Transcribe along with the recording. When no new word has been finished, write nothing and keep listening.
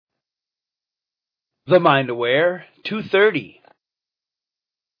The Mind Aware, 2:30.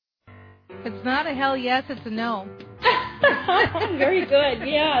 It's not a hell yes, it's a no. Very good,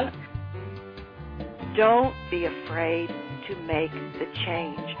 yes. Don't be afraid to make the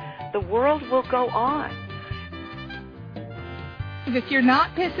change. The world will go on. If you're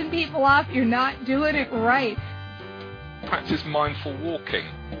not pissing people off, you're not doing it right. Practice mindful walking.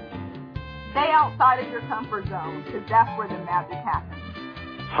 Stay outside of your comfort zone, because that's where the magic happens.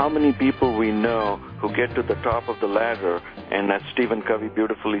 How many people we know who get to the top of the ladder and, as Stephen Covey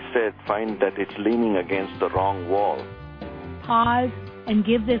beautifully said, find that it's leaning against the wrong wall. Pause and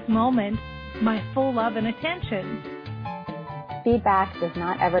give this moment my full love and attention. Feedback does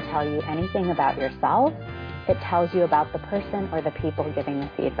not ever tell you anything about yourself. It tells you about the person or the people giving the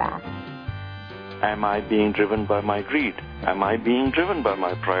feedback. Am I being driven by my greed? Am I being driven by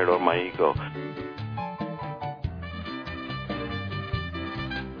my pride or my ego?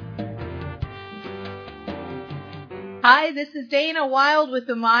 Hi, this is Dana Wilde with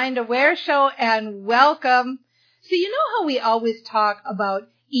the Mind Aware Show, and welcome. So you know how we always talk about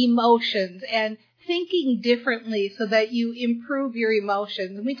emotions and thinking differently so that you improve your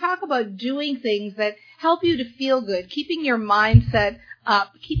emotions. And we talk about doing things that help you to feel good, keeping your mindset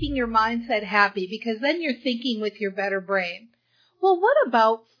up, keeping your mindset happy, because then you're thinking with your better brain. Well, what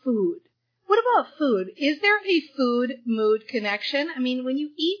about food? What about food? Is there a food-mood connection? I mean, when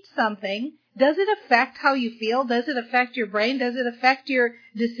you eat something, does it affect how you feel? Does it affect your brain? Does it affect your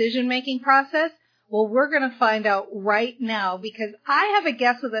decision-making process? Well, we're going to find out right now, because I have a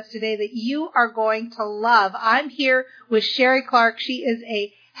guest with us today that you are going to love. I'm here with Sherry Clark. She is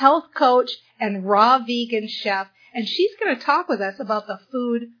a health coach and raw vegan chef, and she's going to talk with us about the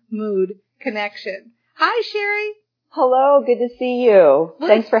food-mood connection. Hi, Sherry. Hello, good to see you. Well,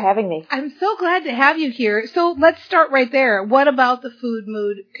 thanks for having me. I'm so glad to have you here. So let's start right there. What about the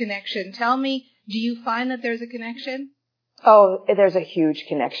food-mood connection? Tell me, do you find that there's a connection? Oh, there's a huge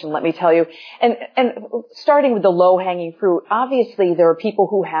connection, let me tell you. And starting with the low-hanging fruit, obviously there are people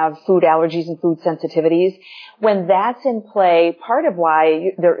who have food allergies and food sensitivities. When that's in play, part of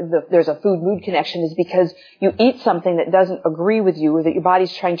why there's a food-mood connection is because you eat something that doesn't agree with you or that your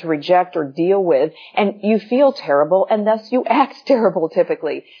body's trying to reject or deal with, and you feel terrible, and thus you act terrible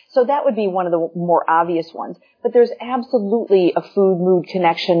typically. So that would be one of the more obvious ones. But there's absolutely a food-mood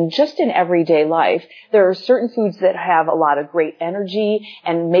connection just in everyday life. There are certain foods that have a lot of great energy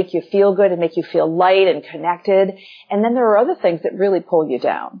and make you feel good and make you feel light and connected. And then there are other things that really pull you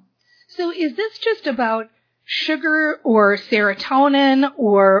down. So is this just about sugar or serotonin,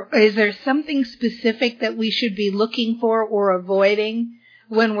 or is there something specific that we should be looking for or avoiding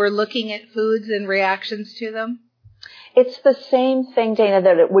when we're looking at foods and reactions to them? It's the same thing, Dana,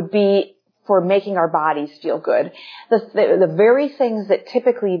 that it would be for making our bodies feel good. The very things that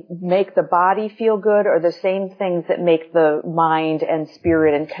typically make the body feel good are the same things that make the mind and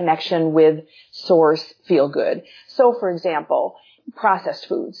spirit and connection with source feel good. So, for example, processed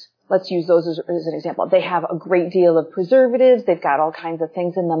foods. Let's use those as an example. They have a great deal of preservatives. They've got all kinds of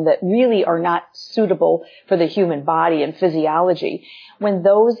things in them that really are not suitable for the human body and physiology. When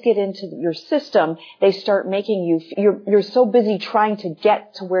those get into your system, they start making you're so busy trying to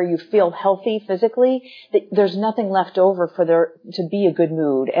get to where you feel healthy physically that there's nothing left over for there to be a good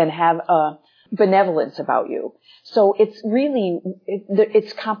mood and have a benevolence about you. So it's really,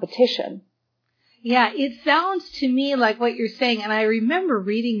 it's competition. Yeah, it sounds to me like what you're saying, and I remember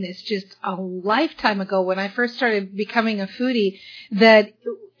reading this just a lifetime ago when I first started becoming a foodie, that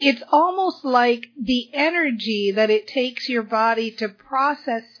it's almost like the energy that it takes your body to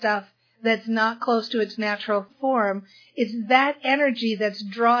process stuff that's not close to its natural form. It's that energy that's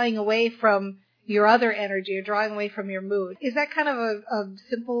drawing away from your other energy or drawing away from your mood. Is that kind of a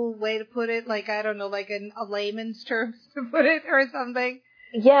simple way to put it? Like, I don't know, like in a layman's terms to put it or something?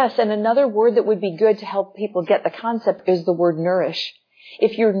 Yes, and another word that would be good to help people get the concept is the word nourish.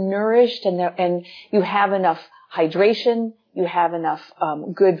 If you're nourished and you have enough hydration, you have enough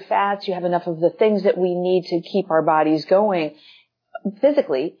good fats, you have enough of the things that we need to keep our bodies going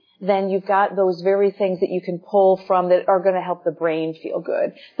physically, then you've got those very things that you can pull from that are going to help the brain feel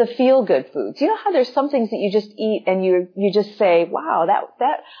good. The feel-good foods. You know how there's some things that you just eat and you just say, wow,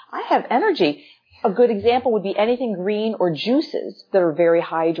 that I have energy. A good example would be anything green or juices that are very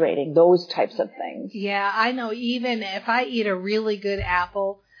hydrating, those types of things. Yeah, I know. Even if I eat a really good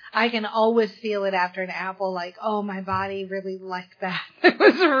apple, I can always feel it after an apple, like, oh, my body really liked that. It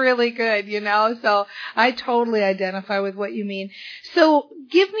was really good, you know? So I totally identify with what you mean. So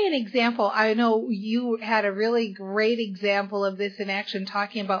give me an example. I know you had a really great example of this in action,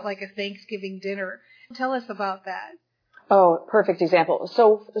 talking about like a Thanksgiving dinner. Tell us about that. Oh, perfect example.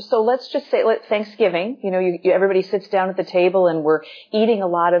 So let's just say, Thanksgiving, everybody sits down at the table and we're eating a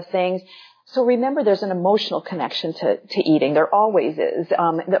lot of things. So remember, there's an emotional connection to eating. There always is.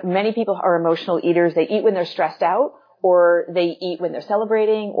 Many people are emotional eaters. They eat when they're stressed out, or they eat when they're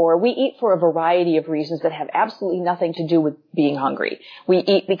celebrating, or we eat for a variety of reasons that have absolutely nothing to do with being hungry. We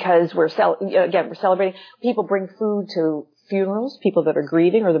eat because we're celebrating. People bring food to funerals, people that are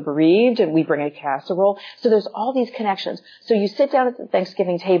grieving or the bereaved, and we bring a casserole. So there's all these connections. So you sit down at the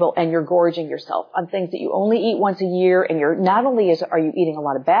Thanksgiving table and you're gorging yourself on things that you only eat once a year, and you're not only are you eating a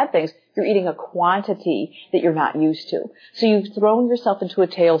lot of bad things, you're eating a quantity that you're not used to. So you've thrown yourself into a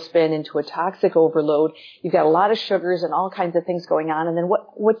tailspin, into a toxic overload. You've got a lot of sugars and all kinds of things going on. And then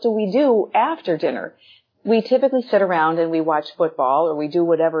what do we do after dinner? We typically sit around and we watch football, or we do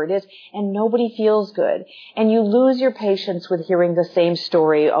whatever it is, and nobody feels good. And you lose your patience with hearing the same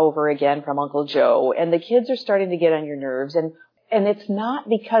story over again from Uncle Joe, and the kids are starting to get on your nerves. And it's not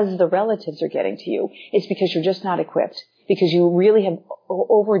because the relatives are getting to you. It's because you're just not equipped, because you really have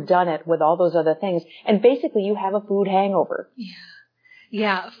overdone it with all those other things. And basically you have a food hangover.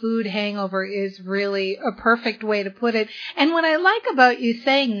 Yeah, food hangover is really a perfect way to put it. And what I like about you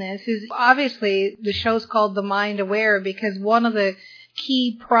saying this is, obviously the show's called The Mind Aware because one of the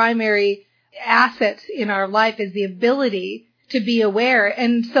key primary assets in our life is the ability to be aware.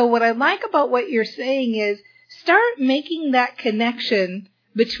 And so what I like about what you're saying is start making that connection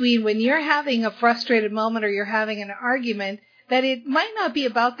between when you're having a frustrated moment or you're having an argument, that it might not be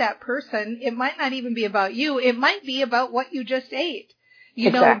about that person. It might not even be about you. It might be about what you just ate.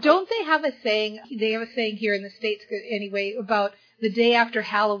 Exactly. Don't they have a saying, they have a saying here in the States anyway, about the day after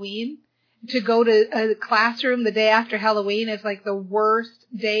Halloween? To go to a classroom the day after Halloween is like the worst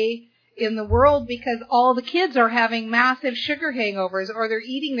day in the world because all the kids are having massive sugar hangovers, or they're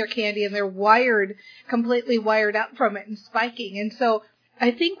eating their candy and they're completely wired up from it and spiking. And so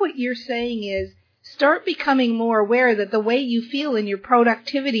I think what you're saying is start becoming more aware that the way you feel in your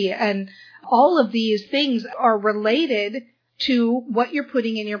productivity and all of these things are related to what you're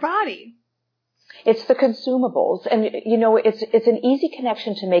putting in your body. It's the consumables. And, it's an easy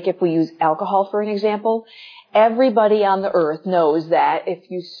connection to make if we use alcohol, for an example. Everybody on the earth knows that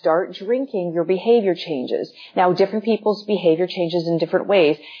if you start drinking, your behavior changes. Now, different people's behavior changes in different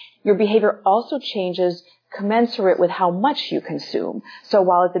ways. Your behavior also changes commensurate with how much you consume. So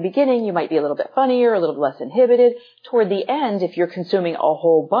while at the beginning you might be a little bit funnier, a little bit less inhibited, toward the end, if you're consuming a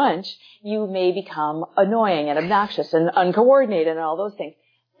whole bunch, you may become annoying and obnoxious and uncoordinated and all those things.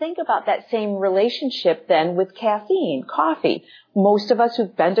 Think about that same relationship then with caffeine, coffee. Most of us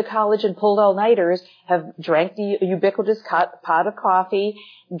who've been to college and pulled all-nighters have drank the ubiquitous pot of coffee,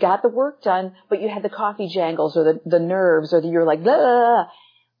 got the work done, but you had the coffee jangles or the nerves, or you're like, blah.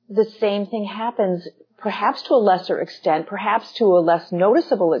 The same thing happens, perhaps to a lesser extent, perhaps to a less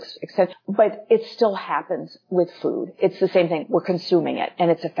noticeable extent, but it still happens with food. It's the same thing. We're consuming it,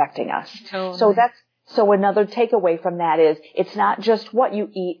 and it's affecting us. Totally. So another takeaway from that is it's not just what you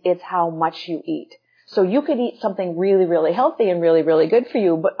eat, it's how much you eat. So you could eat something really, really healthy and really, really good for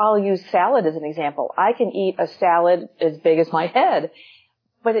you, but I'll use salad as an example. I can eat a salad as big as my head,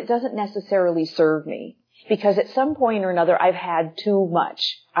 but it doesn't necessarily serve me. Because at some point or another, I've had too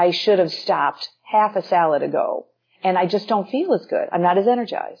much. I should have stopped half a salad ago. And I just don't feel as good. I'm not as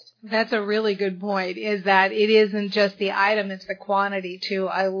energized. That's a really good point, is that it isn't just the item, it's the quantity too.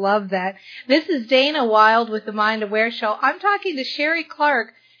 I love that. This is Dana Wilde with the Mind Aware Show. I'm talking to Sherry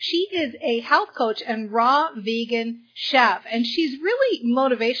Clark. She is a health coach and raw vegan chef, and she's really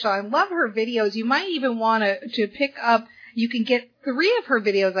motivational. I love her videos. You might even want to pick up, you can get 3 of her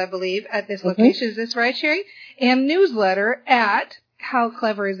videos, I believe, at this location. Is this right, Sherry? And newsletter at, how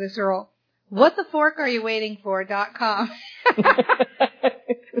clever is this, Earl? WhatTheForkAreYouWaitingFor.com.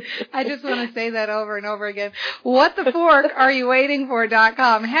 I just want to say that over and over again.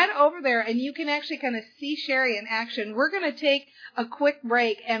 WhatTheForkAreYouWaitingFor.com. Head over there and you can actually kind of see Sherry in action. We're going to take a quick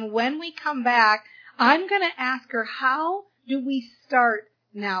break, and when we come back, I'm going to ask her, how do we start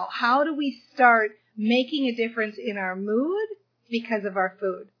now? How do we start making a difference in our mood because of our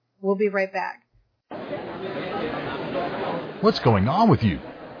food? We'll be right back. What's going on with you?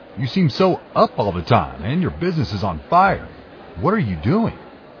 You seem so up all the time, and your business is on fire. What are you doing?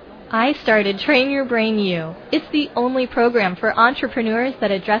 I started Train Your Brain U. It's the only program for entrepreneurs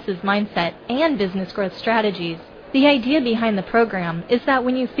that addresses mindset and business growth strategies. The idea behind the program is that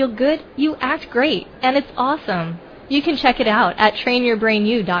when you feel good, you act great, and it's awesome. You can check it out at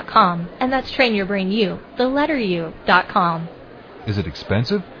trainyourbrainu.com, and that's trainyourbrainu, the letter U.com. Is it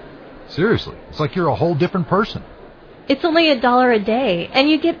expensive? Seriously, it's like you're a whole different person. It's only $1 a day, and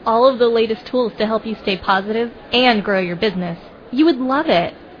you get all of the latest tools to help you stay positive and grow your business. You would love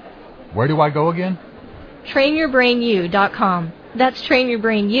it. Where do I go again? TrainYourBrainU.com. That's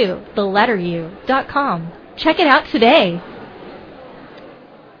TrainYourBrainU, the letter U.com. Check it out today.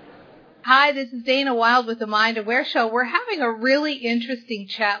 Hi, this is Dana Wilde with the Mind Aware Show. We're having a really interesting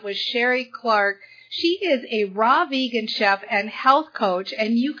chat with Sherry Clark. She is a raw vegan chef and health coach,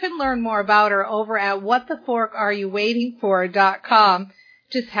 and you can learn more about her over at whattheforkareyouvaitingfor.com.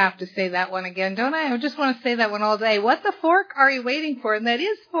 Just have to say that one again, don't I? I just want to say that one all day. What the fork are you waiting for? And that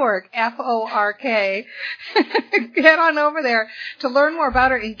is fork, F-O-R-K. Get on over there to learn more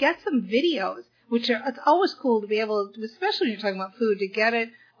about her and get some videos, it's always cool to be able to, especially when you're talking about food, to get it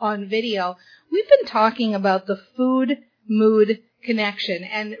on video. We've been talking about the food-mood connection,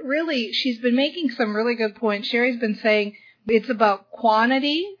 and really, she's been making some really good points. Sherry's been saying it's about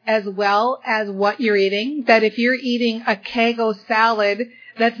quantity as well as what you're eating, that if you're eating a Kegel salad,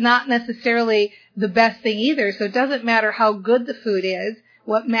 that's not necessarily the best thing either, so it doesn't matter how good the food is.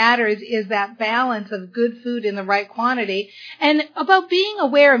 What matters is that balance of good food in the right quantity, and about being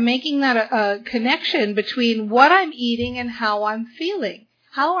aware of making that a connection between what I'm eating and how I'm feeling.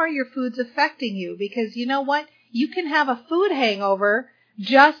 How are your foods affecting you? Because you know what? You can have a food hangover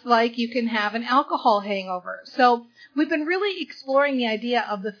just like you can have an alcohol hangover. So we've been really exploring the idea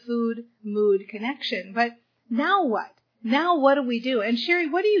of the food-mood connection. But now what? Now what do we do? And Sherry,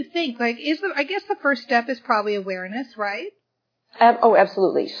 what do you think? I guess the first step is probably awareness, right? Oh,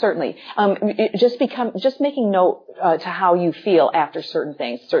 absolutely, certainly. Just making note to how you feel after certain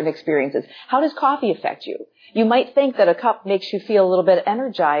things, certain experiences. How does coffee affect you? You might think that a cup makes you feel a little bit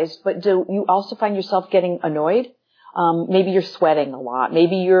energized, but do you also find yourself getting annoyed? Maybe you're sweating a lot.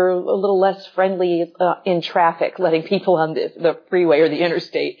 Maybe you're a little less friendly in traffic, letting people on the freeway or the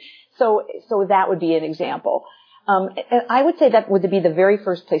interstate. So that would be an example. And I would say that would be the very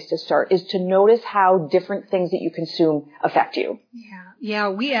first place to start, is to notice how different things that you consume affect you. Yeah,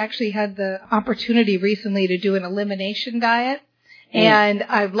 we actually had the opportunity recently to do an elimination diet. And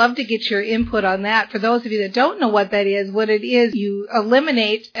I'd love to get your input on that. For those of you that don't know what that is, what it is, you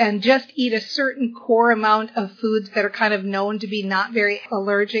eliminate and just eat a certain core amount of foods that are kind of known to be not very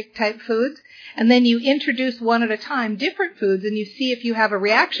allergic type foods. And then you introduce one at a time different foods, and you see if you have a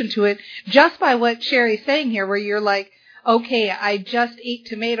reaction to it just by what Sherry's saying here, where you're like, okay, I just ate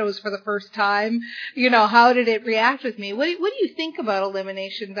tomatoes for the first time. You know, how did it react with me? What do you think about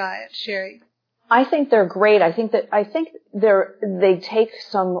elimination diets, Sherry? I think they're great. I think they take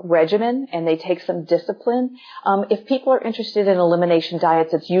some regimen and they take some discipline. If people are interested in elimination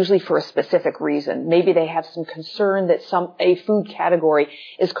diets, it's usually for a specific reason. Maybe they have some concern that a food category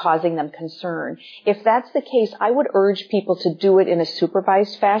is causing them concern. If that's the case, I would urge people to do it in a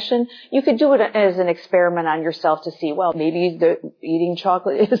supervised fashion. You could do it as an experiment on yourself to see, well, maybe eating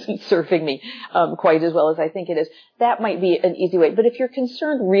chocolate isn't serving me quite as well as I think it is. That might be an easy way. But if you're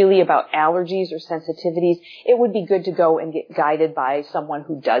concerned really about allergies or sensitivities, it would be good to go and get guided by someone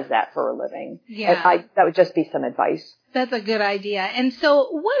who does that for a living. Yeah. That would just be some advice. That's a good idea. And so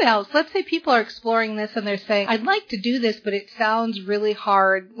what else? Let's say people are exploring this and they're saying, I'd like to do this, but it sounds really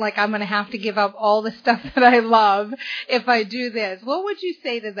hard. Like I'm going to have to give up all the stuff that I love if I do this. What would you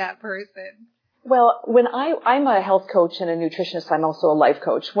say to that person? Well, when I'm a health coach and a nutritionist, I'm also a life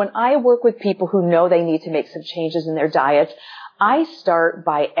coach. When I work with people who know they need to make some changes in their diets, I start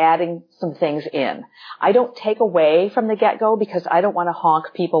by adding some things in. I don't take away from the get-go because I don't want to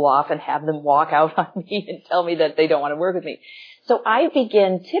honk people off and have them walk out on me and tell me that they don't want to work with me. So I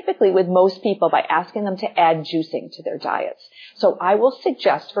begin typically with most people by asking them to add juicing to their diets. So I will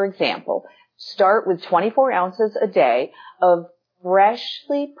suggest, for example, start with 24 ounces a day of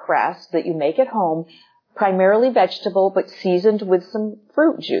freshly pressed that you make at home, primarily vegetable but seasoned with some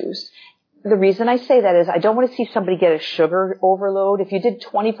fruit juice. The reason I say that is I don't want to see somebody get a sugar overload. If you did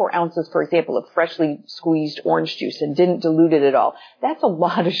 24 ounces, for example, of freshly squeezed orange juice and didn't dilute it at all, that's a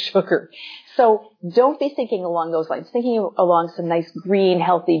lot of sugar. So don't be thinking along those lines. Thinking along some nice green,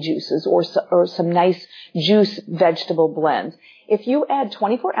 healthy juices or some nice juice vegetable blends. If you add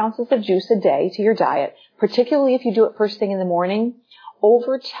 24 ounces of juice a day to your diet, particularly if you do it first thing in the morning,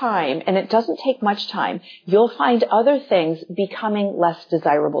 over time, and it doesn't take much time, you'll find other things becoming less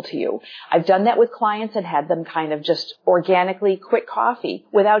desirable to you. I've done that with clients and had them kind of just organically quit coffee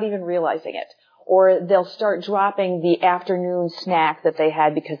without even realizing it. Or they'll start dropping the afternoon snack that they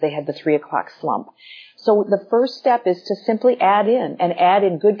had because they had the 3 o'clock slump. So the first step is to simply add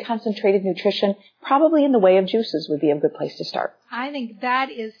in good concentrated nutrition, probably in the way of juices would be a good place to start. I think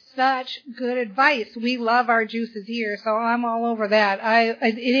that is such good advice. We love our juices here, so I'm all over that.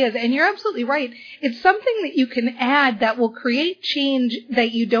 It is, and you're absolutely right. It's something that you can add that will create change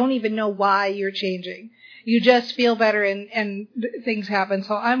that you don't even know why you're changing. You just feel better and things happen,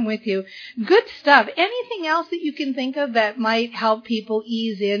 so I'm with you. Good stuff. Anything else that you can think of that might help people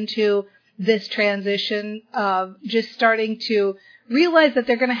ease into this transition of just starting to realize that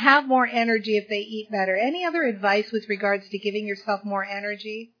they're going to have more energy if they eat better? Any other advice with regards to giving yourself more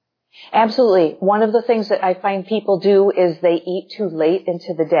energy? Absolutely. One of the things that I find people do is they eat too late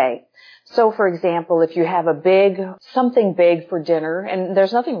into the day. So, for example, if you have something big for dinner, and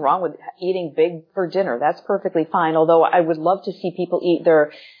there's nothing wrong with eating big for dinner, that's perfectly fine, although I would love to see people eat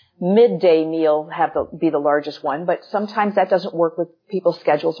their midday meal be the largest one, but sometimes that doesn't work with people's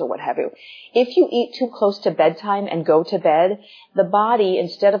schedules or what have you. If you eat too close to bedtime and go to bed, the body,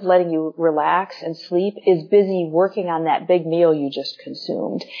 instead of letting you relax and sleep, is busy working on that big meal you just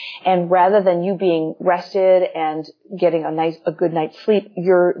consumed. And rather than you being rested and getting a good night's sleep,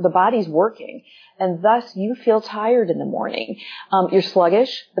 the body's working. And thus you feel tired in the morning. You're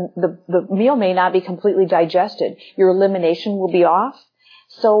sluggish. The meal may not be completely digested. Your elimination will be off.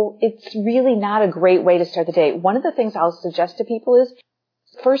 So it's really not a great way to start the day. One of the things I'll suggest to people is,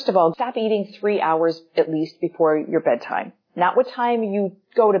 first of all, stop eating 3 hours at least before your bedtime. Not what time you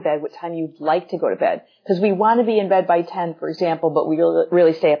go to bed, what time you'd like to go to bed. Because we want to be in bed by 10, for example, but we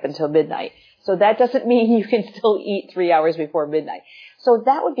really stay up until midnight. So that doesn't mean you can still eat 3 hours before midnight. So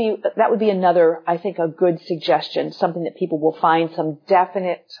that would be another, I think, a good suggestion, something that people will find some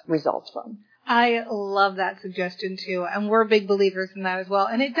definite results from. I love that suggestion too, and we're big believers in that as well.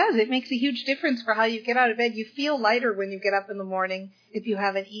 And it makes a huge difference for how you get out of bed. You feel lighter when you get up in the morning if you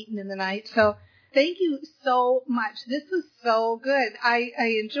haven't eaten in the night. So thank you so much. This was so good. I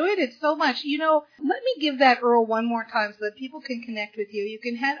enjoyed it so much. Let me give that URL one more time so that people can connect with you. You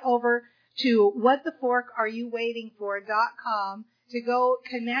can head over to whattheforkareyouvaitingfor.com to go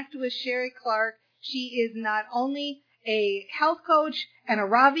connect with Sherry Clark. She is not only a health coach and a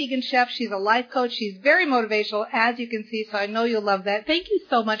raw vegan chef. She's a life coach. She's very motivational, as you can see, so I know you'll love that. Thank you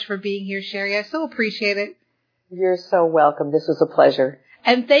so much for being here, Sherry. I so appreciate it. You're so welcome. This was a pleasure.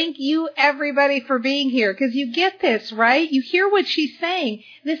 And thank you, everybody, for being here, because you get this, right? You hear what she's saying.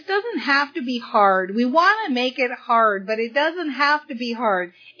 This doesn't have to be hard. We want to make it hard, but it doesn't have to be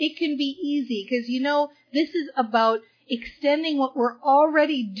hard. It can be easy, because, this is about extending what we're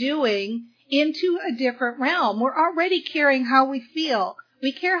already doing into a different realm. We're already caring how we feel.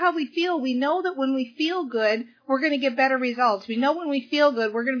 We care how we feel. We know that when we feel good, we're going to get better results. We know when we feel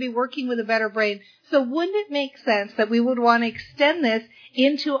good, we're going to be working with a better brain. So wouldn't it make sense that we would want to extend this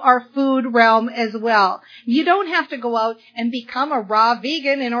into our food realm as well? You don't have to go out and become a raw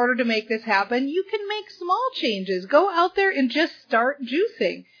vegan in order to make this happen. You can make small changes. Go out there and just start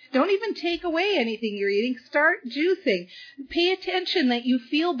juicing. Don't even take away anything you're eating. Start juicing. Pay attention that you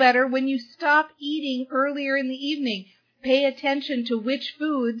feel better when you stop eating earlier in the evening. Pay attention to which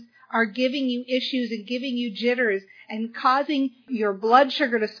foods are giving you issues and giving you jitters and causing your blood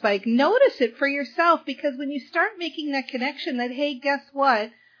sugar to spike. Notice it for yourself, because when you start making that connection that, hey, guess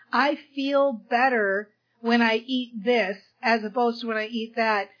what? I feel better when I eat this as opposed to when I eat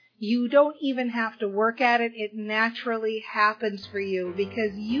that. You don't even have to work at it. It naturally happens for you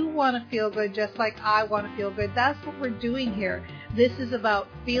because you want to feel good just like I want to feel good. That's what we're doing here. This is about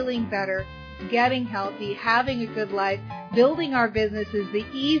feeling better, getting healthy, having a good life, building our businesses the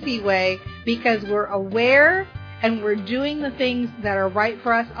easy way because we're aware and we're doing the things that are right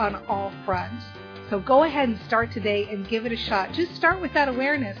for us on all fronts. So go ahead and start today and give it a shot. Just start with that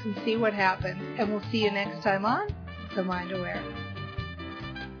awareness and see what happens. And we'll see you next time on The Mind Aware.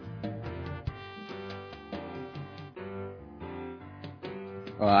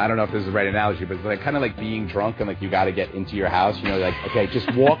 I don't know if this is the right analogy, but it's kind of like being drunk and you got to get into your house. Okay,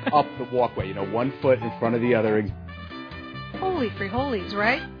 just walk up the walkway. 1 foot in front of the other. Holy free holies,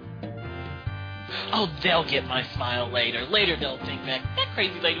 right? Oh, they'll get my smile later. Later they'll think that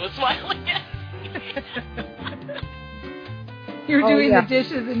crazy lady was smiling at me. You're doing the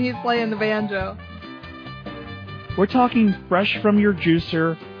dishes and he's playing the banjo. We're talking fresh from your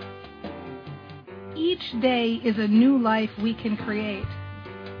juicer. Each day is a new life we can create.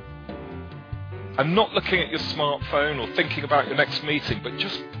 And not looking at your smartphone or thinking about your next meeting, but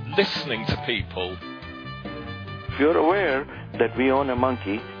just listening to people. If you're aware that we own a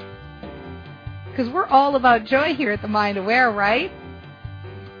monkey. Because we're all about joy here at The Mind Aware, right?